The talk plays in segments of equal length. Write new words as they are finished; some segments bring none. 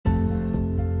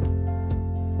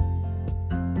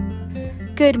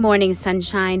Good morning,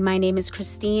 sunshine. My name is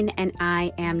Christine, and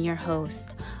I am your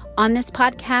host. On this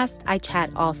podcast, I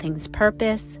chat all things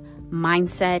purpose,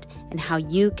 mindset, and how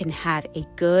you can have a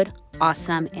good,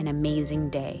 awesome, and amazing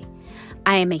day.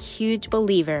 I am a huge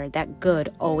believer that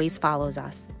good always follows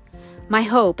us. My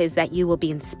hope is that you will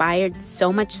be inspired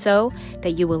so much so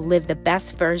that you will live the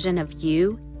best version of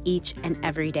you each and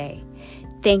every day.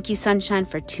 Thank you, sunshine,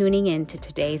 for tuning in to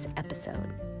today's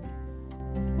episode.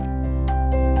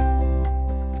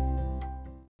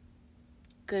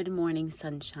 Good morning,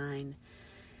 sunshine.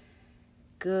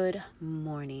 Good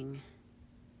morning.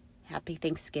 Happy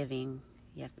Thanksgiving.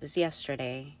 Yeah, it was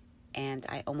yesterday, and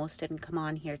I almost didn't come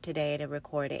on here today to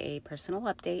record a personal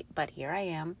update, but here I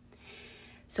am.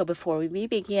 So before we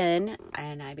begin,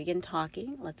 and I begin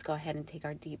talking, let's go ahead and take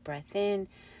our deep breath in,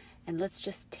 and let's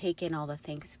just take in all the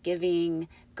Thanksgiving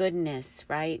goodness,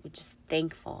 right? We're just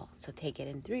thankful. So take it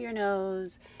in through your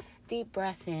nose, deep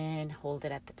breath in, hold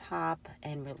it at the top,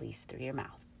 and release through your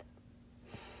mouth.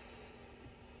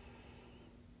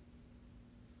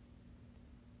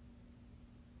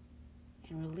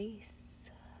 And release.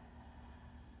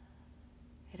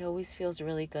 It always feels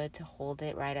really good to hold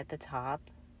it right at the top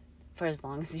for as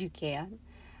long as you can.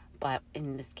 But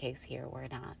in this case here, we're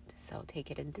not. So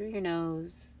take it in through your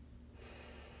nose.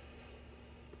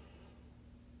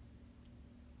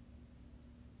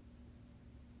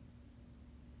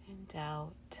 And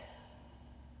out.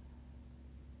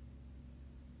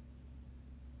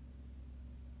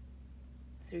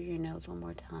 Through your nose one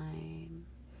more time.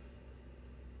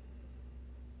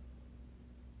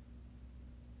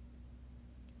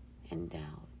 And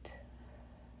out.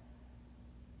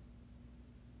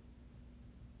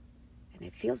 And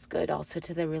it feels good also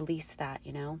to release that,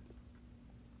 when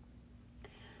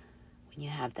you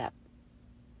have that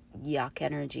yuck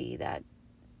energy that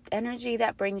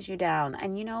brings you down.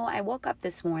 And I woke up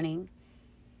this morning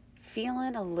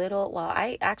feeling a little,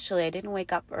 I didn't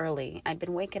wake up early. I've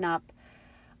been waking up,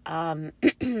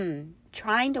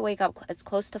 trying to wake up as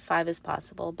close to 5 as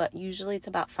possible, but usually it's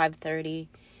about 5:30.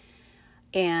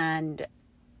 And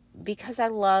because I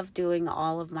love doing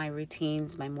all of my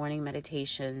routines, my morning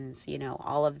meditations,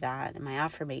 all of that, and my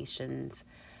affirmations,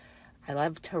 I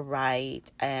love to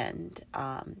write, and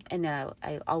then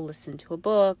I'll listen to a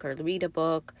book or read a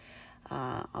book.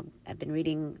 I've been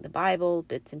reading the Bible,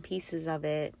 bits and pieces of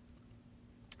it,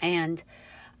 and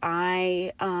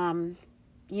I've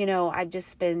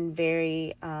just been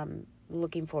very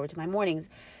looking forward to my mornings.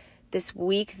 This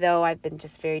week, though, I've been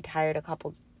just very tired a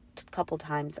couple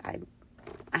times.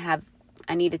 I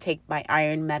need to take my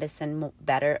iron medicine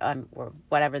better, or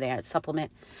whatever they are, supplement,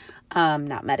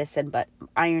 not medicine, but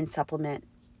iron supplement,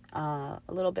 a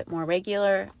little bit more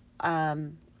regular. I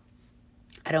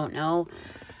don't know,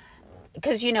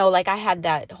 because, I had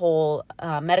that whole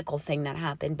medical thing that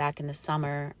happened back in the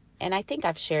summer, and I think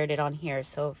I've shared it on here.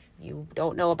 So if you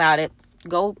don't know about it,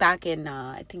 go back in,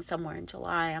 I think somewhere in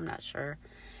July, I'm not sure.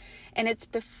 And it's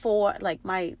before,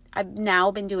 I've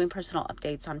now been doing personal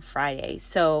updates on Friday.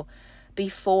 So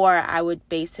before, I would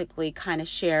basically kind of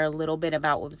share a little bit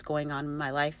about what was going on in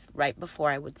my life right before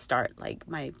I would start,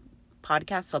 my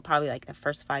podcast. So probably, the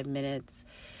first 5 minutes,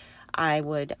 I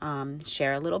would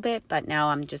share a little bit. But now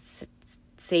I'm just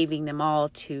saving them all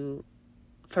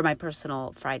for my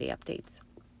personal Friday updates.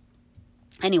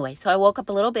 Anyway, so I woke up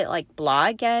a little bit blah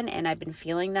again, and I've been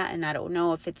feeling that, and I don't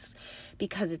know if it's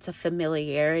because it's a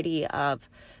familiarity of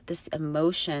this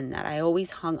emotion that I always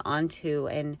hung on to,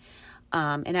 and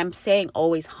I'm saying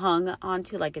always hung on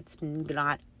to, it's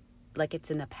not, it's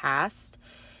in the past,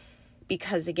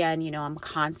 because again, I'm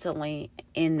constantly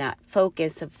in that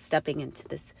focus of stepping into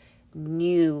this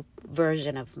new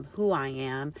version of who I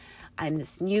am. I'm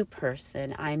this new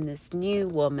person. I'm this new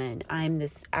woman. I'm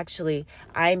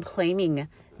claiming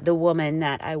the woman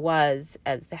that I was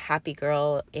as the happy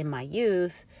girl in my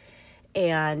youth,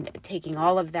 and taking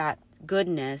all of that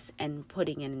goodness and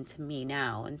putting it into me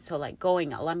now. And so I've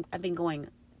been going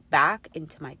back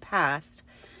into my past,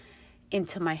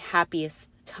 into my happiest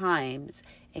times,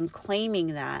 and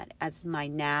claiming that as my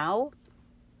now.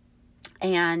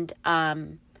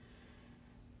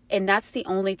 And that's the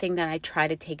only thing that I try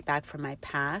to take back from my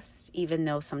past, even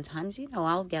though sometimes,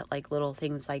 I'll get little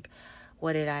things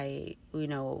what did I,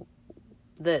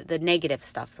 the negative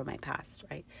stuff from my past,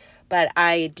 right? But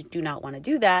I do not want to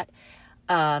do that.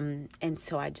 And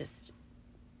so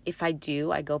if I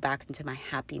do, I go back into my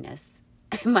happiness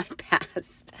in my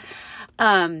past.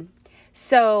 But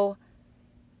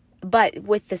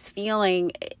with this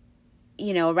feeling,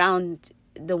 around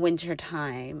the winter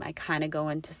time, I kind of go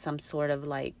into some sort of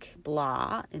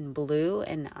blah and blue,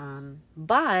 and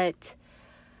but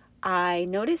I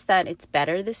noticed that it's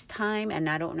better this time, and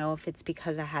I don't know if it's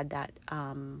because I had that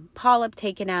polyp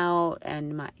taken out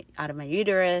out of my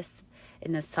uterus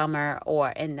in the summer,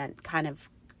 and that kind of,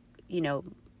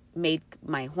 made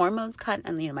my hormones cut,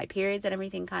 and my periods and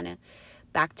everything kind of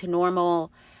back to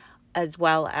normal, as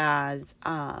well as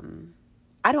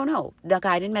I don't know, the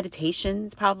guided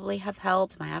meditations probably have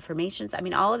helped, my affirmations. I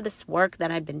mean, all of this work that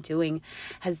I've been doing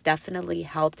has definitely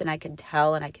helped, and I can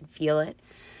tell and I can feel it.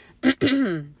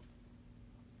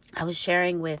 I was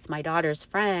sharing with my daughter's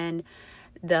friend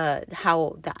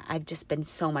how I've just been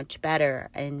so much better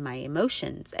in my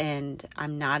emotions, and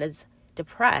I'm not as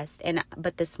depressed.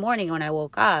 But this morning when I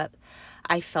woke up,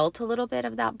 I felt a little bit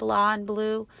of that blah and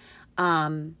blue.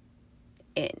 And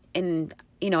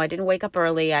I didn't wake up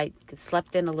early. I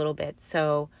slept in a little bit.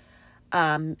 So,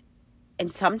 and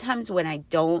sometimes when I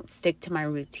don't stick to my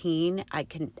routine,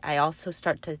 I also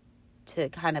start to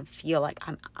kind of feel like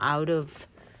I'm out of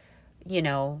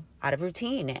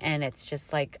routine. And it's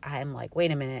just like, I'm like,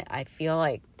 wait a minute, I feel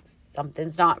like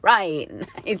something's not right.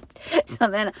 So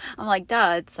then I'm like,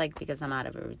 duh, it's like because I'm out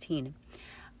of a routine.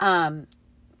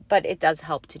 But it does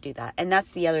help to do that. And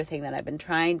that's the other thing that I've been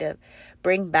trying to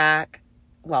bring back.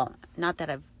 Well, not that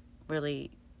I've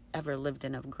really ever lived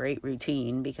in a great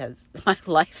routine, because my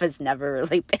life has never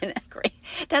really been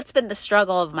that's been the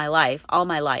struggle of my life. All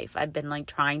my life, I've been like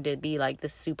trying to be like the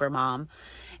super mom,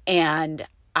 and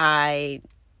I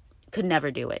could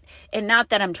never do it. And not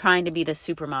that I'm trying to be the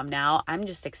super mom now. I'm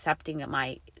just accepting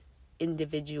my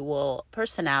individual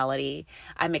personality.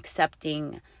 I'm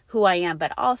accepting who I am,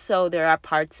 but also there are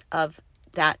parts of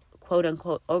that quote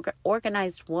unquote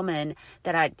organized woman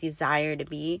that I desire to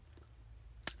be.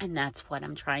 And that's what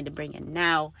I'm trying to bring in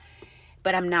now.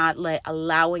 But I'm not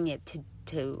allowing it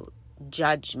to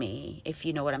judge me, if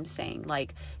you know what I'm saying.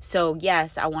 Like, so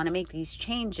yes, I want to make these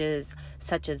changes,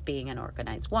 such as being an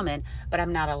organized woman, but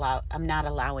I'm not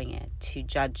allowing it to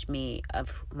judge me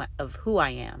of who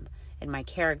I am and my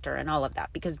character and all of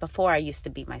that. Because before I used to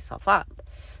beat myself up,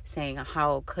 saying,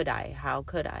 how could I,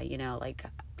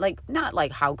 like not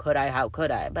like how could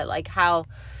I, but like how,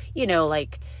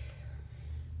 like,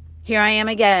 here I am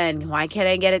again. Why can't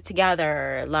I get it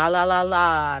together? La, la, la,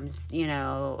 la.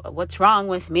 What's wrong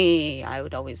with me? I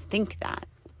would always think that.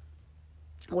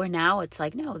 Where now it's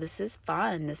like, no, this is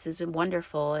fun. This is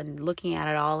wonderful. And looking at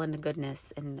it all in the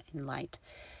goodness and in light.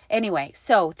 Anyway,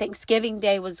 so Thanksgiving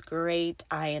Day was great.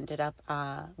 We ended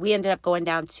up going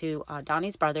down to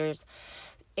Donnie's brothers,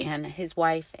 and his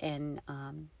wife and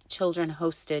children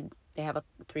hosted. They have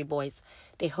 3 boys.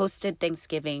 They hosted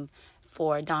Thanksgiving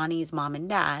for Donnie's mom and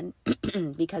dad,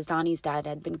 because Donnie's dad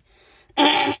had been,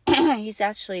 he's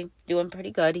actually doing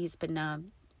pretty good. He's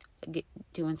been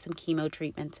doing some chemo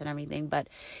treatments and everything, but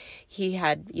he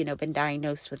had, been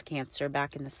diagnosed with cancer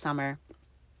back in the summer.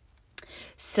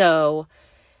 So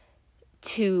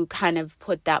to kind of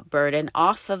put that burden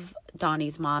off of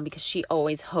Donnie's mom, because she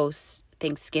always hosts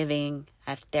Thanksgiving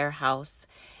at their house,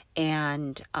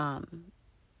 and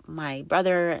my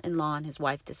brother-in-law and his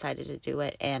wife decided to do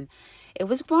it, and it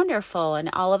was wonderful. And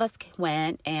all of us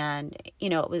went, and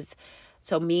it was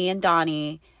so me and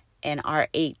Donnie and our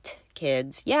 8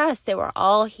 kids. Yes, they were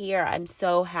all here. I'm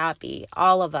so happy.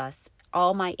 All of us,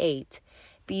 all my 8.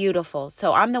 Beautiful.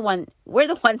 So we're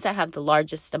the ones that have the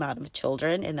largest amount of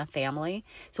children in the family.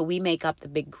 So we make up the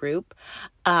big group.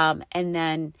 And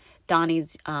then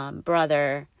Donnie's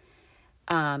brother,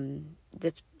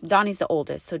 Donnie's the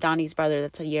oldest. So Donnie's brother,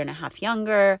 that's a year and a half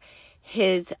younger,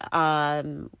 his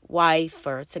wife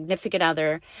or significant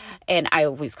other, and I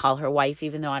always call her wife,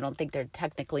 even though I don't think they're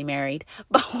technically married,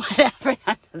 but whatever,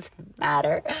 that doesn't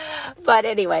matter. But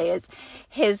anyways,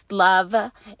 his love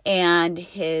and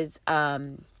his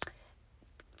 4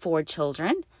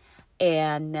 children,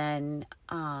 and then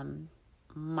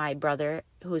my brother,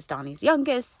 who is Donnie's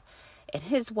youngest, and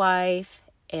his wife,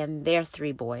 and their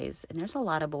 3 boys. And there's a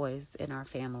lot of boys in our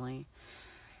family.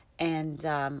 And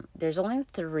there's only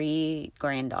 3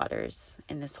 granddaughters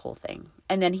in this whole thing.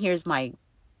 And then here's my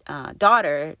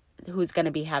daughter, who's going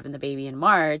to be having the baby in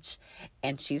March,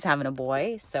 and she's having a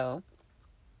boy. So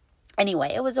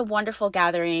anyway, it was a wonderful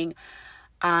gathering.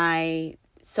 I'm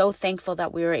so thankful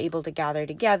that we were able to gather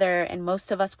together, and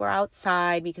most of us were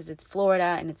outside because it's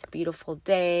Florida and it's a beautiful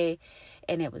day,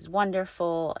 and it was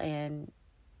wonderful. And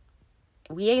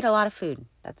we ate a lot of food.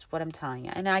 That's what I'm telling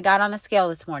you. And I got on the scale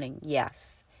this morning.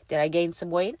 Yes. Did I gain some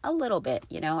weight? A little bit.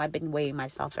 I've been weighing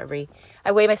myself I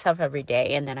weigh myself every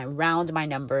day, and then I round my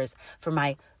numbers for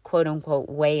my quote unquote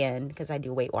weigh-in, because I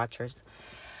do Weight Watchers.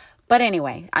 But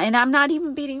anyway, and I'm not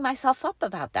even beating myself up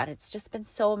about that. It's just been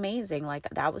so amazing. Like,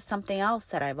 that was something else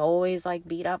that I've always like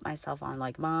beat up myself on.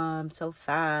 Like, Mom, I'm so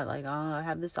fat. Like, oh, I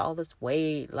have all this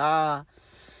weight, la.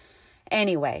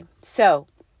 Anyway, so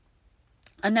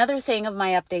another thing of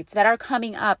my updates that are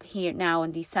coming up here now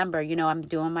in December, I'm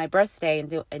doing my birthday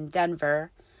in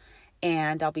Denver,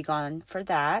 and I'll be gone for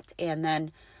that. And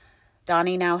then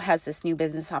Donnie now has this new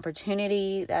business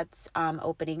opportunity that's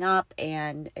opening up,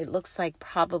 and it looks like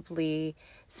probably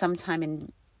sometime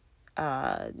in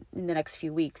the next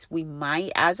few weeks, we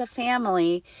might, as a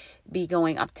family, be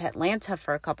going up to Atlanta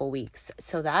for a couple weeks.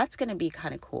 So that's going to be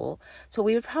kind of cool. So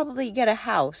we would probably get a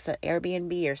house, an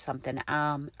Airbnb or something,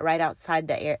 right outside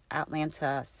the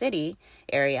Atlanta city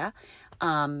area,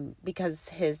 because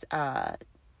his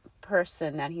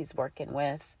person that he's working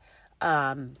with,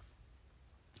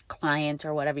 client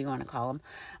or whatever you want to call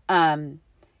him,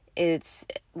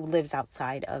 lives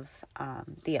outside of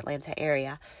the Atlanta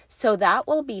area. So that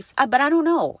will be, but I don't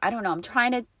know. I'm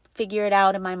trying to figure it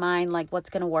out in my mind, like what's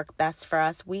going to work best for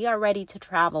us. We are ready to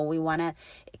travel. We want to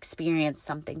experience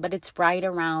something, but it's right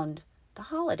around the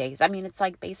holidays. I mean, it's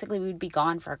like basically we'd be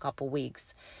gone for a couple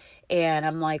weeks. And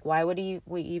I'm like, why would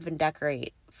we even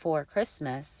decorate for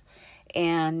Christmas?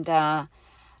 And I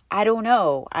don't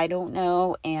know.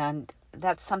 And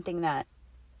that's something that,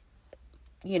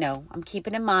 I'm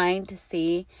keeping in mind to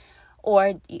see,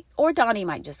 or Donnie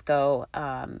might just go,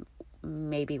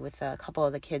 maybe with a couple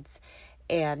of the kids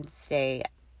and stay,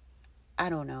 I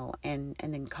don't know, and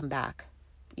then come back,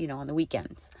 on the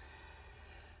weekends.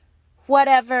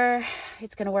 Whatever,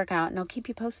 it's going to work out, and I'll keep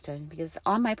you posted, because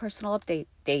on my personal update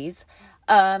days,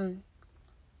 and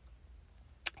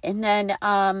then,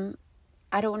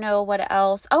 I don't know what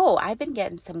else. Oh, I've been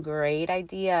getting some great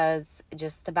ideas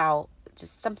just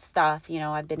some stuff,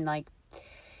 I've been like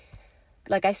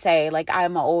I say, like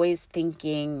I'm always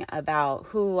thinking about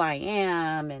who I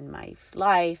am and my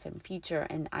life and future.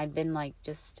 And I've been like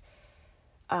just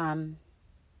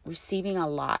receiving a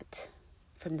lot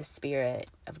from the Spirit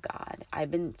of God.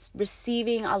 I've been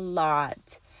receiving a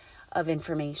lot of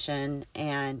information,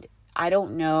 and I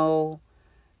don't know,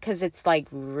 because it's like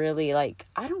really like,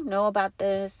 I don't know about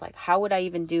this. Like, how would I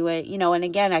even do it? And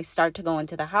again, I start to go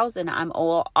into the house, and I'm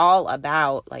all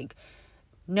about like,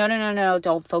 no,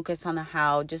 don't focus on the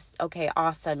how. Just, okay,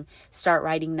 awesome. Start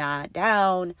writing that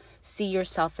down. See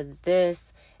yourself as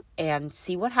this and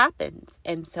see what happens.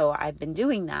 And so I've been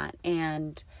doing that,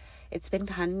 and it's been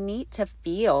kind of neat to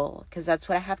feel, because that's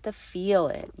what I have to feel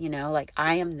it, like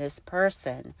I am this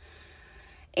person.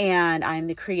 And I'm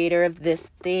the creator of this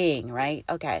thing, right?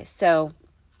 Okay, so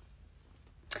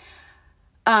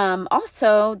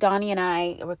also Donnie and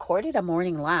I recorded a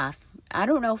morning laugh. I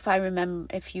don't know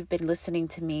if you've been listening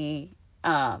to me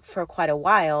for quite a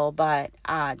while, but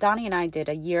Donnie and I did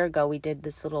a year ago. We did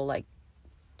this little like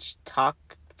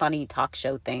funny talk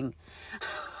show thing.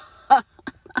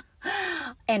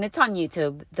 And it's on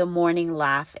YouTube, The Morning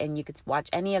Laugh, and you could watch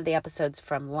any of the episodes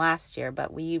from last year,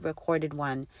 but we recorded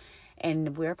one.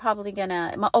 And we're probably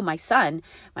my son,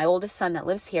 my oldest son that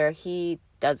lives here, he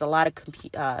does a lot of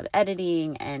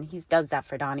editing, and he does that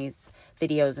for Donnie's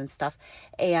videos and stuff,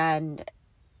 and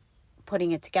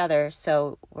putting it together.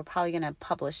 So we're probably going to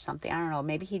publish something. I don't know.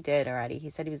 Maybe he did already. He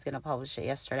said he was going to publish it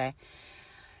yesterday.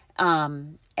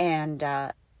 Anyway,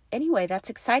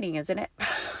 that's exciting, isn't it?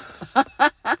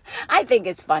 I think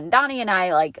it's fun. Donnie and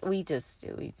I, like, we just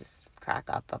crack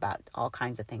up about all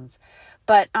kinds of things.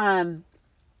 But,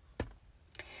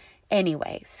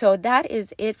 anyway, so that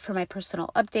is it for my personal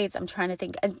updates. I'm trying to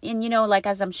think, and like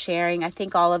as I'm sharing, I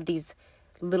think all of these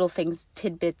little things,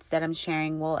 tidbits that I'm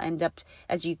sharing will end up,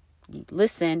 as you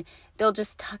listen, they'll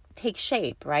just take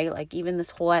shape, right? Like even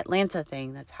this whole Atlanta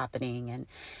thing that's happening.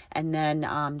 And then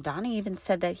Donnie even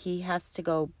said that he has to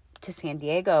go to San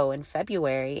Diego in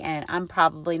February, and I'm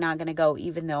probably not going to go,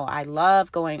 even though I love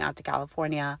going out to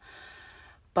California.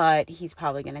 But he's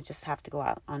probably going to just have to go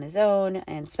out on his own.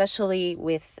 And especially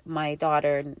with my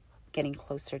daughter getting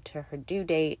closer to her due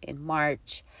date in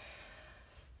March,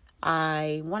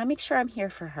 I want to make sure I'm here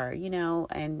for her,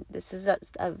 and this is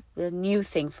a new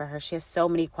thing for her. She has so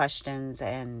many questions,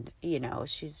 and,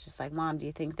 she's just like, Mom, do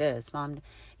you think this? Mom,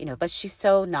 but she's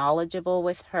so knowledgeable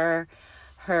with her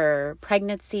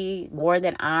pregnancy, more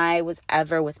than I was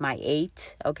ever with my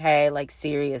 8. Okay. Like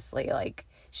seriously, like,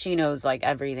 she knows like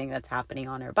everything that's happening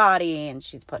on her body, and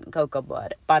she's putting cocoa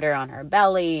butter on her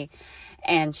belly,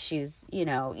 and she's,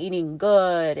 eating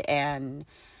good, and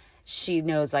she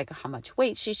knows like how much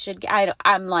weight she should get.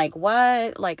 I'm like,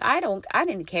 what? Like, I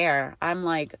didn't care. I'm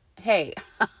like, hey,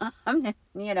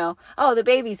 oh, the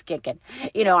baby's kicking.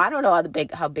 I don't know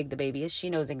how big the baby is. She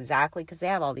knows exactly, because they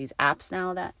have all these apps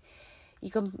now that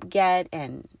you can get.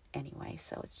 And anyway,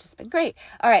 so it's just been great.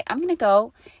 All right, I'm going to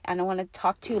go. I don't want to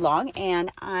talk too long.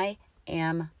 And I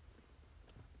am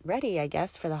ready, I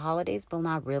guess, for the holidays, but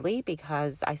not really,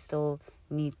 because I still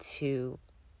need to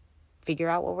figure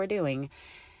out what we're doing.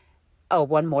 Oh,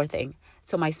 one more thing.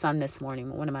 So my son this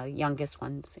morning, one of my youngest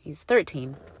ones, he's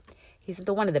 13. He's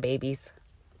one of the babies.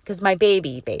 Because my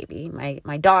baby,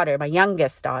 my daughter, my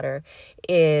youngest daughter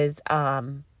is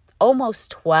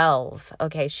almost 12.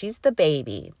 Okay, she's the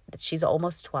baby. She's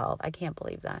almost 12. I can't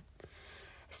believe that. I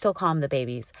still call them the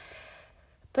babies.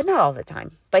 But not all the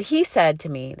time. But he said to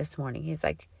me this morning, he's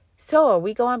like, so are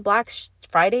we going Black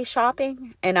Friday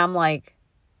shopping? And I'm like,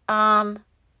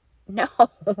 no,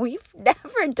 we've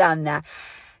never done that.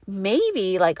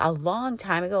 Maybe like a long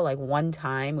time ago, like one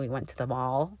time we went to the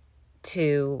mall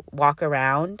to walk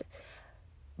around.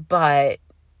 But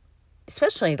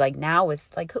especially like now with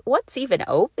like what's even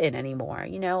open anymore,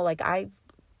 like they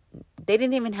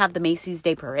didn't even have the Macy's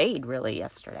Day Parade really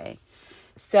yesterday.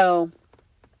 So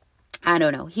I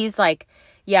don't know. He's like,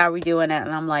 yeah, are we doing it?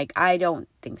 And I'm like, I don't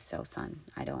think so, son.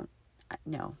 I don't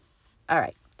know. All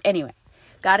right. Anyway,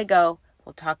 gotta go.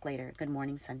 We'll talk later. Good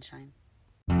morning, sunshine.